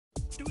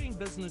Doing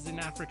business in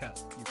Africa.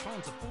 You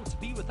can't afford to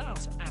be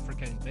without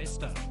Africa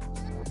Investor.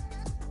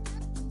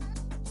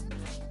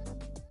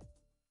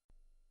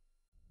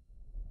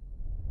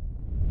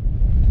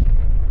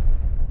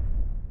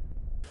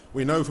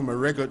 We know from a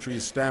regulatory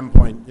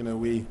standpoint, you know,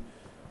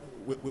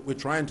 we're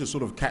trying to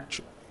sort of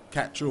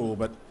catch all,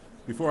 but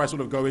before I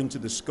sort of go into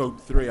the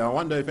scope 3, I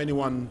wonder if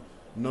anyone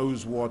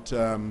knows what,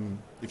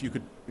 if you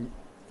could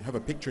have a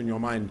picture in your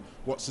mind,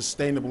 what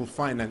sustainable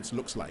finance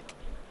looks like.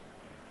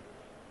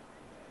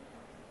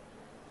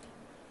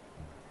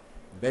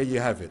 There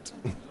you have it.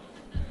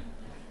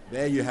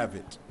 There you have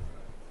it.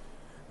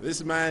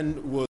 This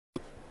man was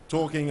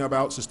talking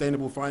about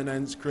sustainable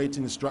finance,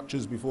 creating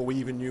structures before we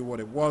even knew what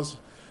it was,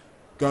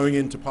 going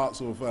into parts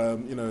of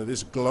you know,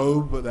 this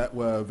globe that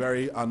were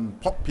very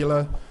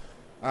unpopular.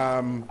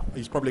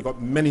 He's probably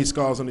got many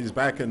scars on his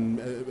back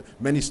and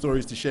many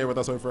stories to share with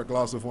us over a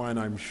glass of wine,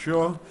 I'm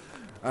sure.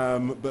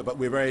 But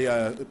we're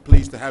very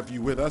pleased to have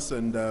you with us,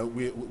 and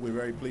we're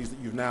very pleased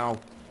that you've now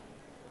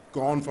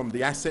gone from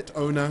the asset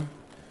owner,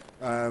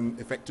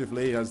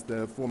 effectively as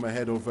the former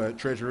head of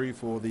Treasury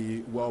for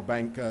the World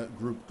Bank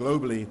Group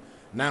globally,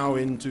 now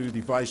into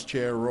the vice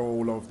chair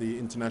role of the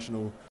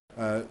International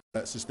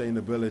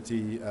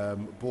Sustainability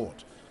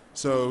Board.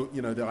 So,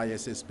 you know, the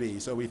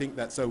ISSB. So we think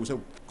that,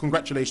 so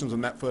congratulations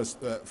on that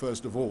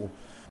first of all.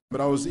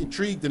 But I was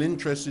intrigued and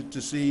interested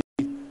to see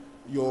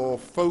your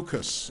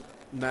focus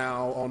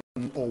now on,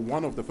 or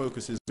one of the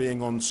focuses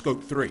being on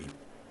scope 3.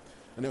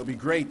 And it would be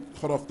great,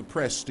 hot off the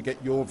press, to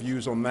get your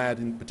views on that,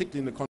 and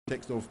particularly in the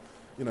context of,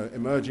 you know,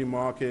 emerging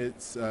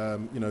markets,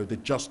 you know, the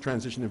Just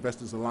Transition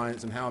Investors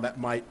Alliance, and how that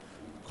might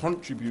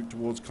contribute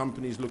towards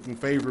companies looking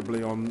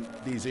favorably on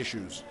these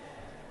issues.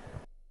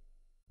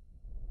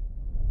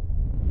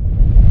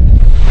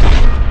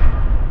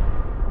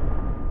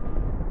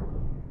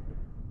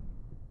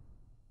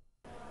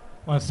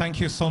 Well, thank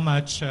you so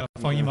much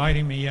for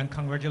inviting me, and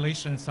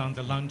congratulations on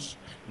the launch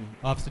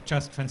of the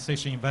Just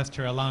Transition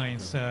Investor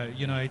Alliance.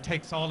 You know, it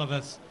takes all of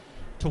us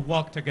to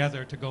work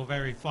together to go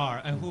very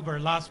far. And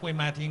Hubert, last we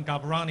met in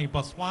Gaborone,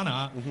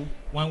 Botswana,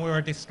 when we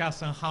were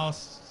discussing how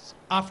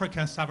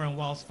African Sovereign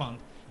Wealth Fund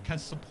can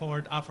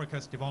support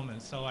Africa's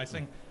development. So I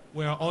think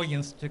we're all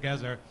in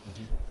together.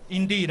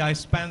 Indeed, I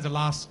spent the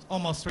last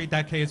almost 3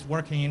 decades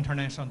working in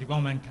international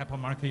development, capital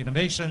market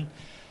innovation.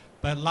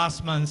 But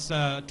last month,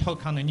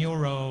 took on a new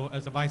role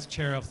as the vice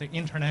chair of the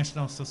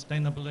International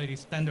Sustainability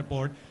Standard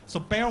Board. So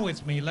bear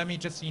with me, let me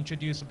just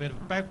introduce a bit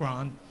of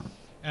background,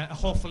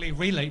 hopefully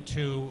relate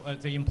to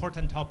the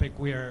important topic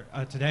we're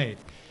today.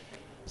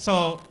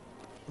 So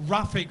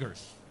rough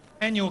figures,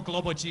 annual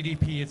global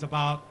GDP is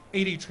about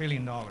 $80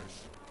 trillion.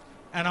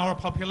 And our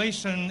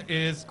population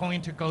is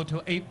going to go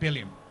to 8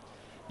 billion.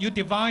 You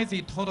divide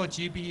the total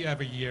GDP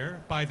every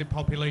year by the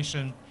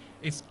population,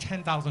 it's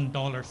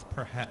 $10,000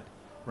 per head,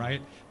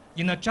 right?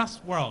 In a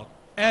just world,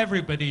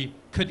 everybody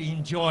could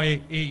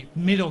enjoy a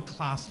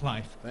middle-class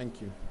life.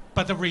 Thank you.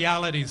 But the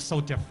reality is so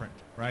different,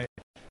 right?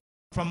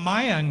 From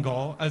my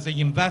angle, as an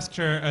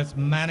investor, as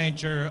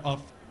manager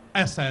of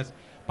assets,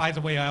 by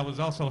the way, I was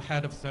also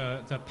head of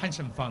the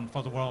pension fund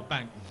for the World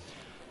Bank.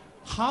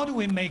 How do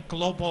we make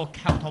global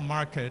capital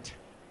market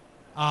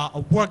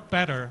work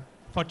better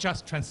for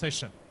just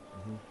transition?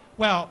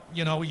 Well,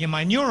 you know, in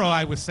my neuro,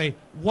 I would say,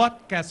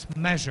 what gets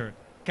measured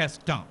gets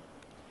done.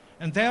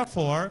 And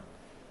therefore,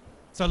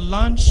 the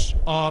launch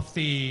of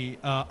the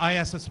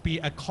ISSB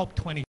at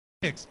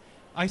COP26,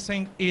 I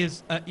think,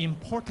 is an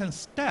important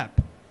step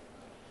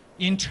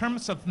in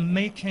terms of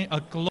making a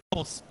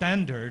global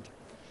standard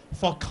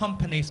for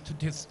companies to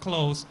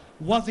disclose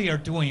what they are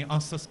doing on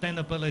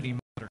sustainability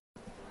matters,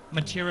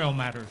 material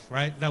matters,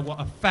 right, that will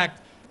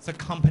affect the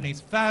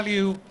company's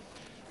value.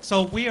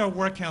 So we are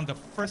working on the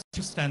first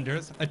 2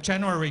 standards, a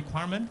general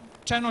requirement,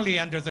 generally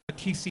under the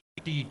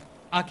TCFD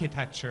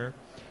architecture,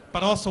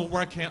 but also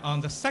working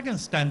on the second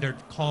standard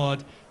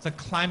called the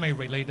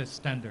climate-related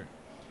standard.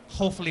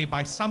 Hopefully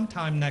by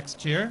sometime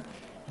next year,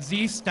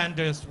 these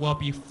standards will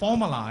be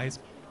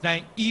formalized,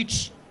 then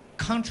each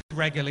country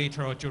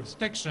regulator or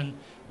jurisdiction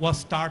will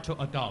start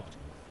to adopt.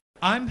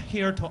 I'm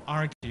here to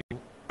argue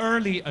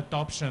early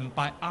adoption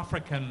by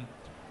African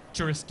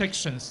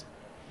jurisdictions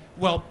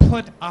will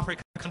put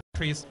African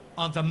countries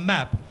on the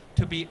map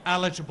to be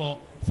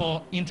eligible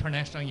for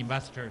international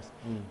investors,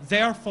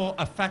 therefore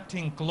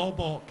affecting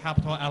global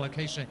capital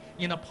allocation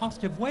in a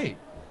positive way.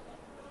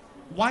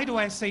 Why do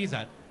I say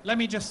that? Let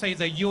me just say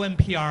the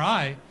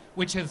UNPRI,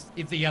 which is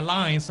the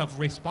Alliance of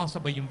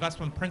Responsible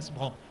Investment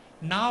Principle,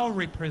 now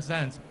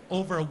represents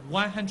over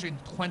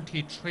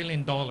 $120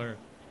 trillion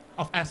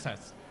of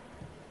assets.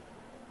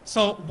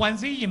 So when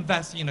they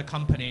invest in a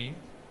company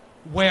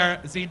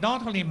where they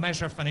not only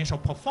measure financial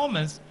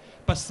performance,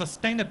 but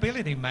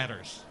sustainability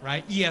matters,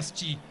 right?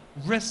 ESG,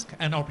 risk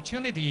and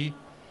opportunity,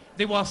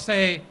 they will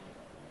say,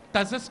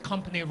 does this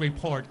company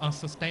report on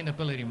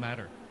sustainability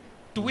matter?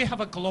 Do we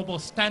have a global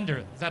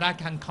standard that I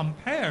can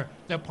compare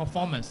their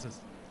performances,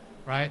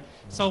 right?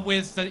 So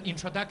with the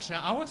introduction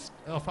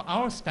of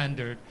our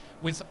standard,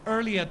 with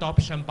early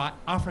adoption by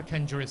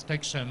African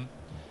jurisdiction,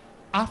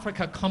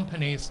 Africa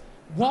companies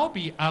will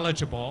be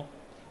eligible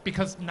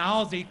because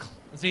now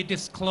they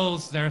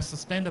disclose their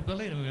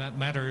sustainability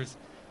matters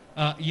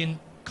in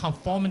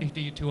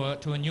conformity to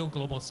a new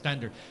global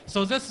standard.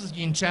 So this is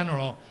in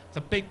general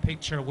the big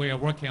picture we are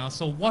working on.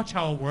 So watch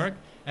our work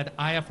at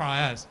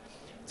IFRS.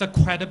 The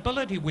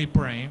credibility we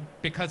bring,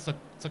 because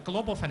the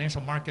global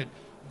financial market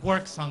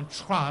works on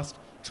trust,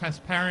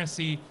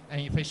 transparency,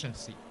 and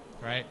efficiency,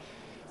 right?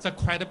 The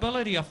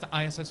credibility of the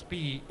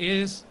ISSB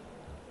is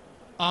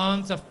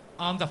on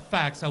the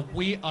facts that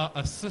we are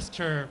a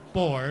sister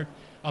board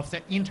of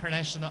the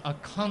International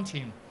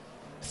Accounting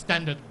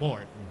Standard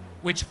Board,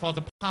 which for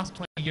the past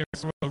 20 years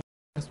through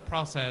this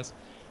process,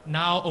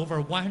 now over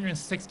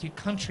 160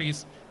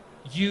 countries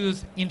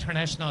use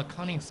international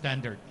accounting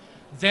standard.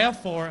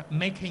 Therefore,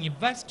 making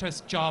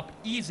investors' job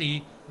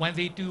easy when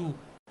they do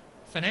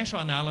financial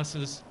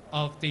analysis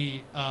of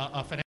the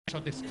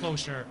financial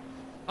disclosure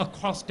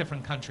across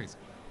different countries.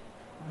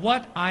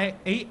 What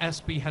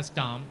IASB has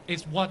done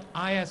is what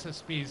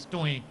ISSB is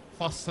doing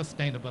for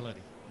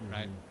sustainability,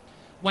 right?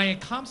 When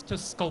it comes to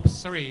scope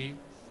 3,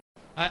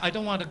 I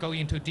don't want to go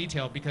into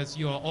detail because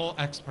you are all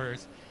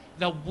experts,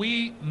 that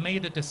we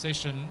made a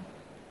decision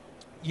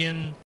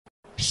in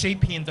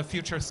shaping the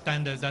future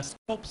standards that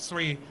scope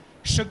 3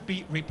 should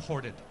be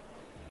reported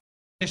in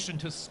addition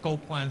to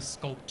scope 1,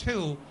 scope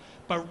 2,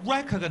 but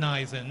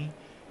recognizing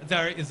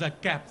there is a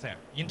gap there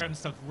in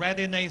terms of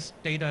readiness,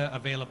 data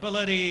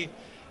availability,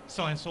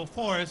 so on and so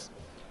forth.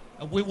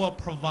 We will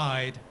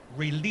provide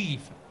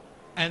relief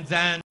and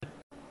then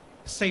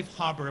safe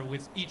harbor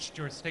with each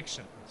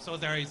jurisdiction. So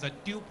there is a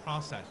due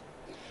process.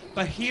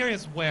 But here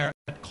is where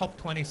at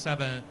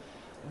COP27,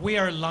 we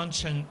are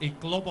launching a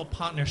global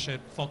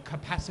partnership for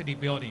capacity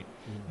building,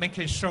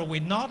 making sure we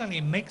not only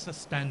make the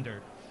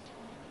standard,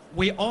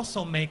 we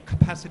also make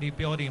capacity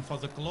building for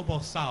the global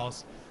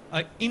south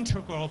an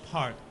integral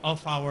part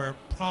of our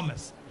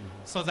promise,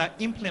 so that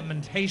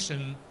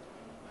implementation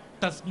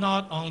does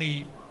not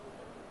only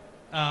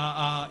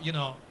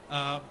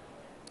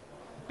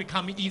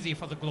become easy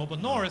for the global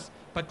north,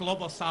 but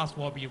global south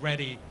will be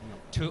ready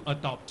to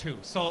adopt too.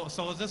 So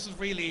this is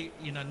really,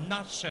 in a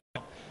nutshell,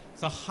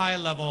 the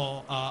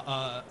high-level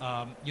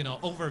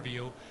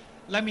overview.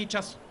 Let me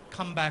just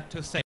come back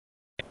to say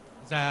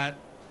that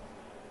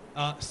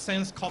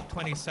since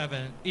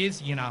COP27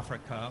 is in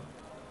Africa,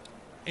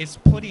 it's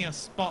putting a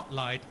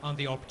spotlight on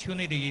the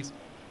opportunities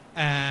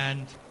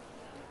and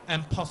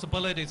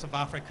possibilities of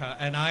Africa.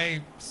 And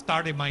I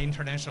started my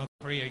international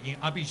career in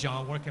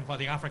Abidjan, working for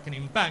the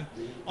African Bank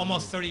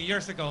almost 30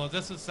 years ago.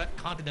 This is a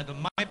continent of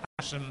my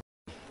passion.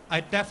 I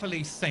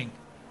definitely think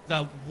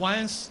that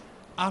once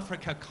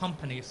Africa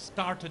companies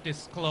start to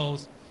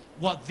disclose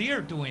what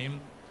they're doing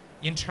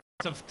in terms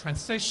of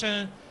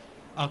transition,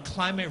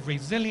 climate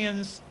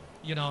resilience,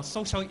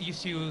 social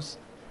issues,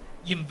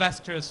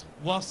 investors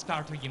will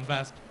start to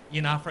invest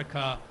in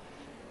Africa,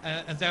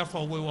 and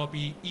therefore we will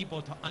be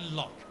able to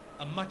unlock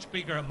a much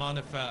bigger amount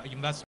of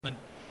investment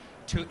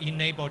to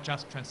enable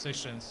just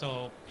transition.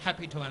 So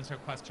happy to answer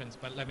questions,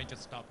 but let me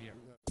just stop here.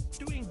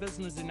 Doing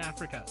business in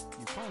Africa,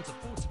 you can't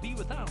afford to be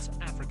without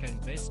Africa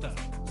Investor.